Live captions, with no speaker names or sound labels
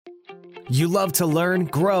You love to learn,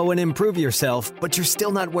 grow, and improve yourself, but you're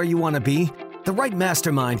still not where you want to be? The right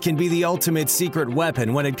mastermind can be the ultimate secret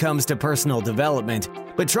weapon when it comes to personal development,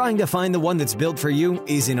 but trying to find the one that's built for you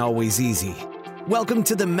isn't always easy. Welcome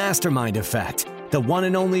to the Mastermind Effect, the one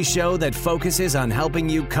and only show that focuses on helping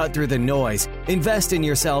you cut through the noise, invest in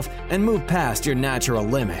yourself, and move past your natural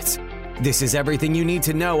limits. This is everything you need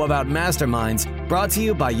to know about masterminds, brought to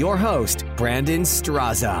you by your host, Brandon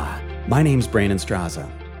Straza. My name's Brandon Straza,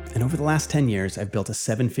 and over the last 10 years, I've built a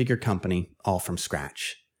 7-figure company all from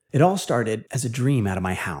scratch. It all started as a dream out of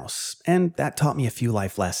my house, and that taught me a few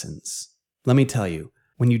life lessons. Let me tell you,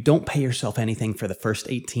 when you don't pay yourself anything for the first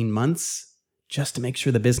 18 months, just to make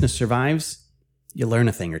sure the business survives, you learn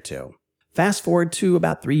a thing or two. Fast forward to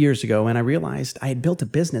about 3 years ago, and I realized I had built a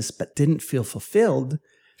business but didn't feel fulfilled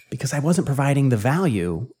because I wasn't providing the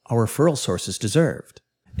value our referral sources deserved.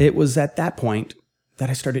 It was at that point that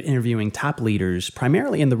I started interviewing top leaders,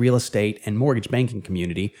 primarily in the real estate and mortgage banking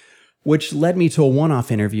community, which led me to a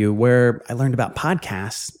one-off interview where I learned about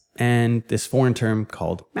podcasts and this foreign term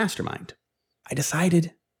called Mastermind. I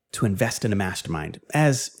decided to invest in a mastermind,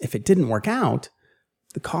 as if it didn't work out,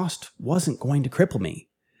 the cost wasn't going to cripple me.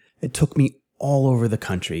 It took me all over the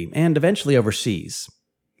country and eventually overseas.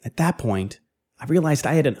 At that point, I realized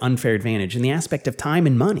I had an unfair advantage in the aspect of time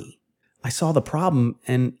and money. I saw the problem,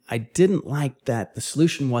 and I didn't like that the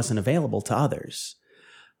solution wasn't available to others.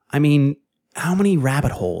 I mean, how many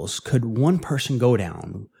rabbit holes could one person go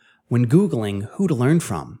down when Googling who to learn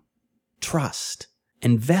from, trust,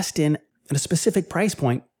 invest in at a specific price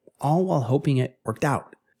point, all while hoping it worked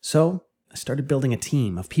out? So I started building a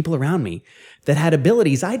team of people around me that had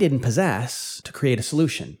abilities I didn't possess to create a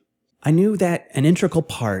solution. I knew that an integral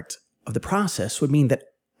part of the process would mean that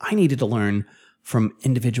I needed to learn from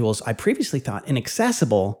individuals I previously thought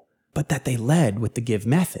inaccessible, but that they led with the give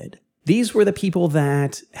method. These were the people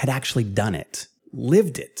that had actually done it,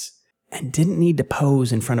 lived it, and didn't need to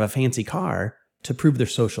pose in front of a fancy car to prove their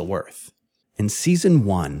social worth. In season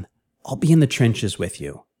 1, I'll be in the trenches with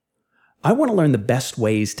you. I want to learn the best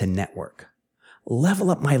ways to network, level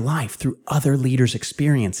up my life through other leaders'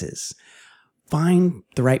 experiences, find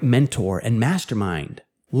the right mentor and mastermind,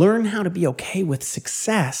 learn how to be okay with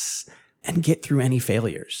success, and get through any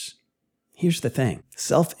failures. Here's the thing.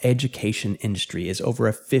 Self-education industry is over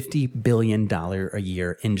a $50 billion a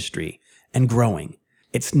year industry and growing.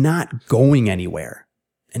 It's not going anywhere,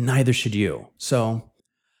 and neither should you. So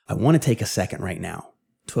I want to take a second right now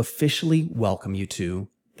to officially welcome you to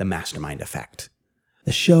the Mastermind Effect.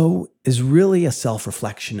 The show is really a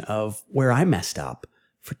self-reflection of where I messed up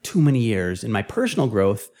for too many years in my personal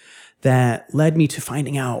growth that led me to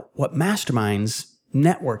finding out what masterminds,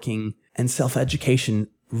 networking, and self-education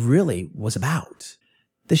really was about.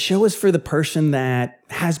 The show is for the person that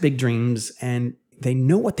has big dreams and they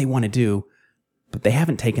know what they want to do, but they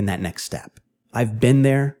haven't taken that next step. I've been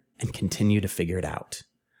there and continue to figure it out.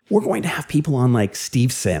 We're going to have people on like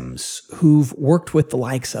Steve Sims, who've worked with the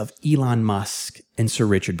likes of Elon Musk and Sir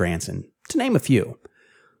Richard Branson, to name a few.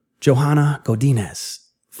 Johanna Godinez,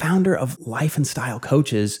 founder of Life and Style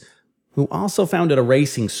Coaches, who also founded a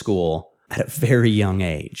racing school at a very young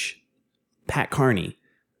age. Pat Carney,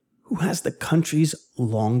 who has the country's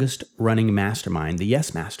longest running mastermind, the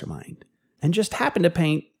Yes Mastermind, and just happened to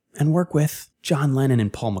paint and work with John Lennon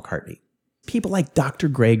and Paul McCartney. People like Dr.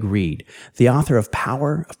 Greg Reed, the author of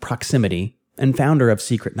Power of Proximity and founder of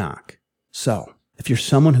Secret Knock. So, if you're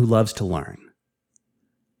someone who loves to learn,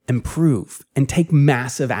 improve, and take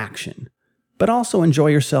massive action, but also enjoy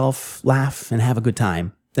yourself, laugh, and have a good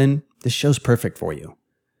time, then this show's perfect for you.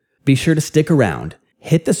 Be sure to stick around.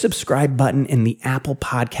 Hit the subscribe button in the Apple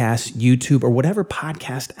Podcasts, YouTube, or whatever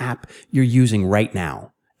podcast app you're using right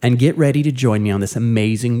now, and get ready to join me on this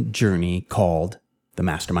amazing journey called the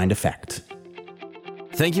Mastermind Effect.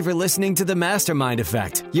 Thank you for listening to the Mastermind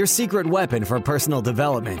Effect, your secret weapon for personal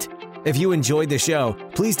development. If you enjoyed the show,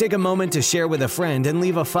 please take a moment to share with a friend and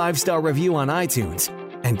leave a 5-star review on iTunes.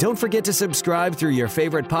 And don't forget to subscribe through your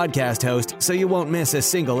favorite podcast host so you won't miss a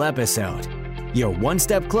single episode. You're one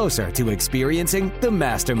step closer to experiencing the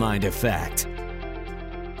Mastermind Effect.